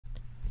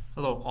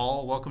Hello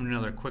all, welcome to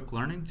another quick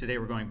learning. Today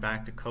we're going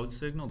back to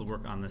CodeSignal to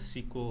work on the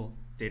SQL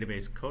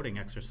database coding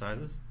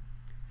exercises.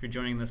 If you're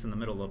joining this in the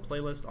middle of a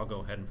playlist, I'll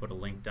go ahead and put a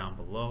link down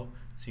below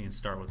so you can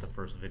start with the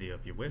first video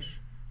if you wish.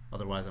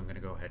 Otherwise, I'm going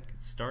to go ahead and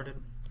get started.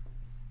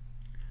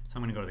 So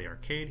I'm going to go to the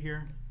arcade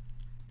here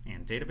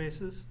and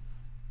databases.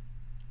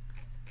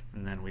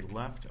 And then we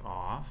left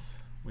off,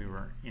 we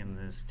were in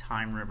this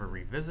Time River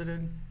Revisited,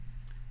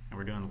 and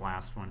we're doing the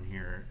last one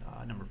here,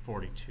 number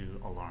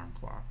 42, alarm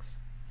clocks.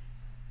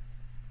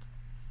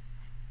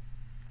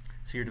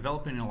 So you're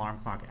developing an alarm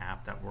clock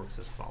app that works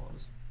as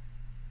follows.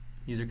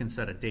 User can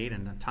set a date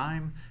and a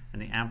time, and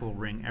the app will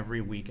ring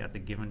every week at the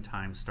given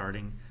time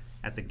starting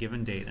at the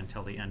given date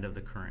until the end of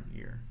the current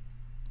year.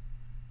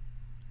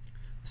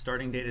 The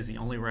starting date is the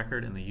only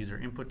record in the user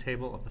input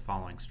table of the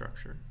following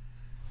structure.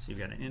 So you've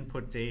got an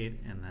input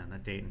date and then the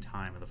date and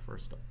time of the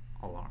first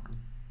alarm.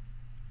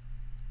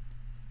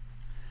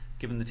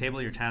 Given the table,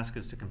 your task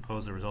is to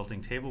compose the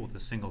resulting table with a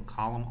single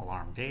column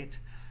alarm date.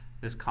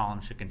 This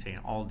column should contain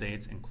all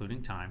dates,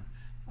 including time,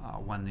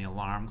 when the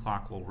alarm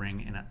clock will ring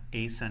in an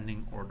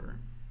ascending order.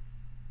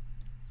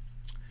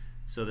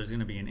 So there's going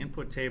to be an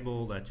input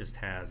table that just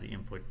has the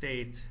input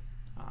date,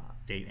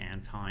 date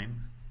and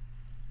time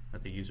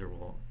that the user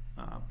will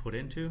put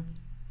into.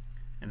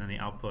 And then the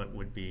output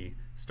would be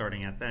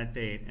starting at that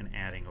date and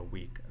adding a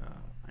week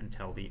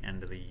until the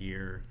end of the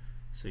year.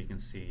 So you can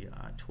see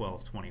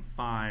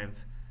 12/25.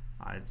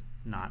 It's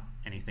not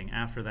anything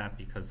after that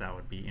because that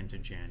would be into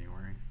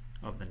January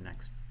of the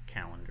next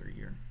calendar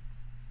year.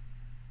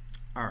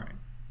 Alright,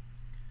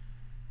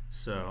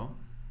 so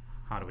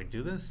how do we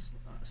do this?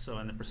 So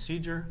in the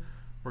procedure,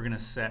 we're going to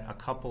set a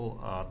couple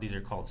of, these are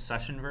called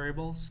session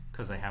variables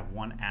because they have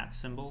one @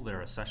 symbol,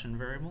 they're a session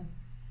variable.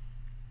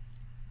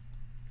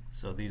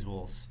 So these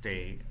will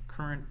stay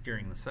current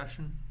during the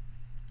session.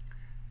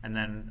 And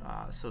then,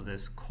 so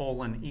this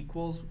colon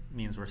equals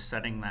means we're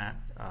setting that,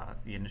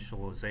 the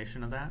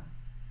initialization of that.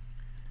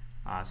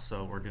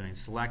 So we're doing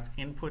select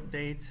input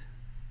date.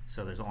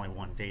 So there's only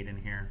one date in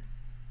here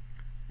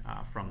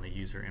from the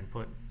user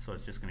input. So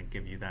it's just going to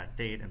give you that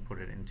date and put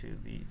it into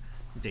the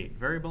date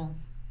variable.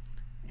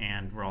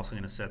 And we're also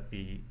going to set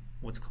the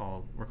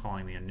we're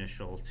calling the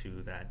initial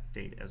to that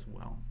date as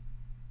well.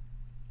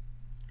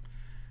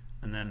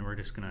 And then we're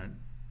just going to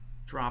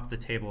drop the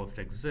table if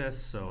it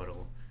exists. So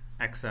it'll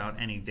X out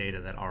any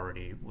data that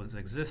already was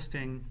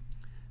existing.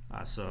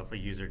 So if a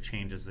user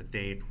changes the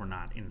date, we're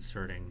not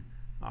inserting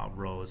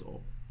rows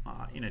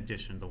in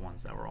addition to the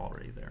ones that were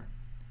already there.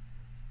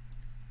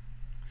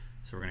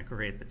 So we're going to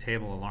create the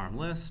table alarm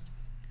list.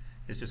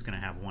 It's just going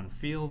to have one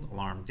field,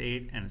 alarm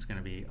date, and it's going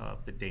to be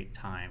of the date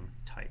time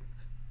type.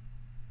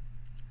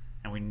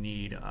 And we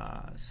need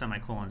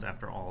semicolons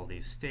after all of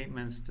these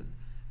statements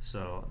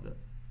so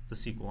the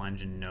SQL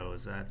engine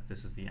knows that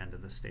this is the end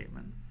of the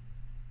statement.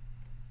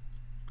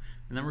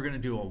 And then we're going to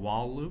do a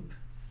while loop.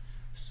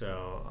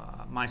 So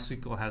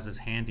MySQL has this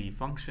handy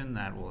function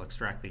that will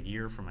extract the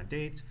year from a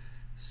date.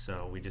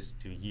 So we just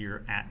do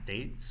year @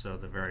 date. So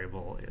the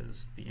variable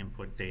is the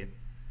input date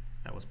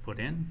that was put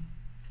in.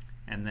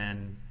 And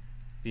then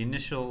the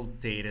initial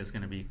date is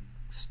going to be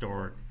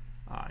stored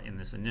in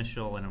this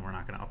initial, and we're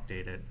not going to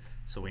update it.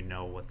 So we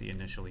know what the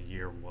initial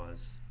year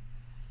was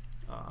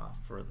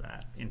for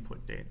that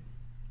input date.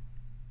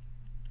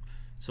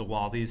 So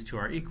while these two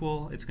are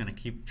equal, it's going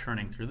to keep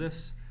churning through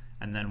this.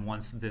 And then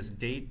once this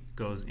date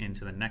goes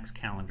into the next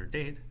calendar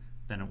date,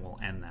 then it will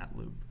end that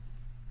loop.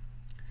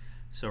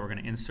 So we're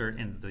going to insert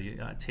into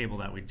the table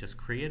that we just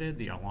created,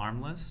 the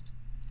alarm list,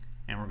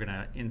 and we're going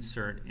to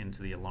insert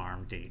into the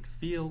alarm date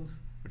field,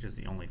 which is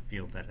the only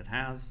field that it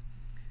has.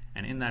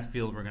 And in that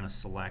field, we're going to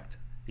select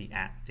the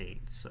 @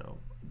 date, so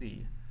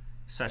the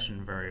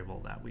session variable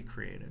that we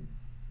created.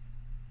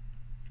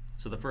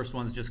 So the first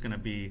one's just going to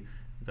be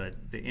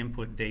the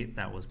input date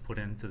that was put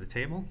into the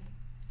table.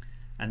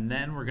 And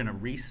then we're going to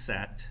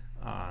reset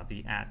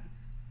the @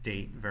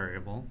 date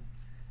variable,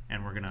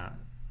 and we're going to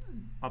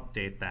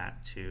update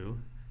that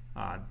to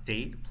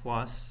date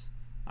plus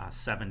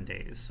 7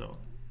 days. So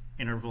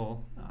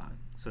interval,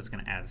 so it's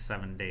going to add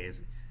 7 days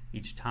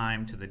each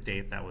time to the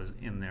date that was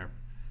in there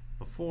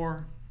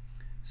before.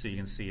 So you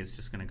can see it's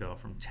just going to go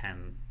from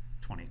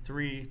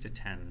 10/23 to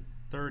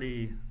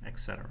 10/30,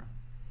 etc.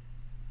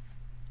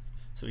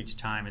 So each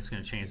time it's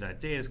going to change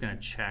that date, it's going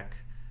to check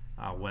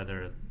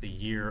whether the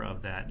year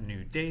of that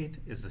new date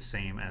is the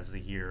same as the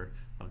year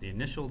of the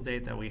initial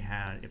date that we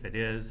had. If it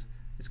is,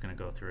 it's going to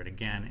go through it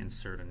again,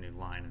 insert a new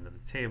line into the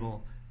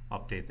table,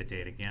 update the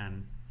date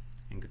again,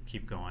 and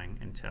keep going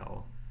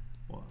until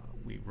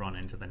we run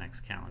into the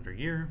next calendar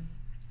year.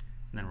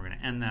 And then we're going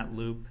to end that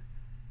loop,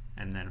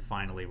 and then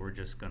finally we're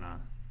just going to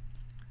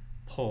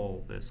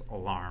pull this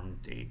alarm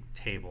date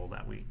table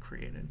that we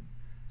created.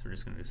 So we're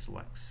just going to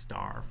select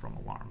star from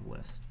alarm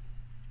list.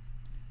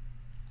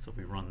 So if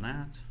we run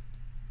that,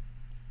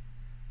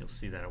 you'll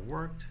see that it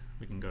worked.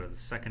 We can go to the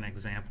second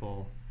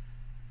example.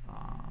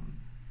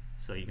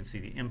 So you can see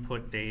the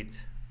input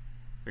date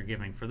they're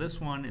giving for this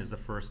one is the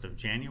 1st of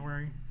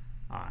January,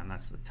 and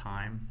that's the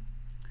time.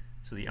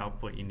 So the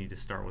output, you need to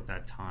start with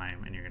that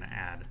time, and you're going to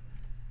add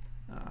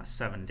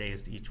 7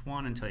 days to each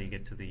one until you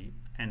get to the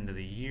end of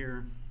the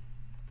year.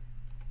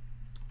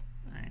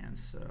 And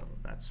so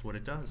that's what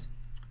it does.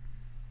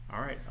 All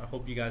right, I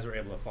hope you guys were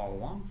able to follow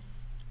along.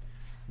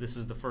 This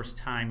is the first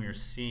time you're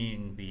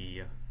seeing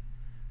the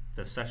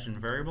session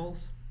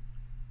variables.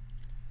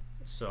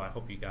 So I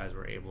hope you guys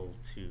were able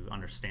to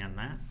understand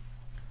that.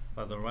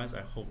 Otherwise,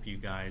 I hope you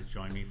guys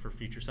join me for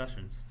future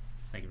sessions.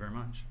 Thank you very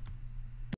much.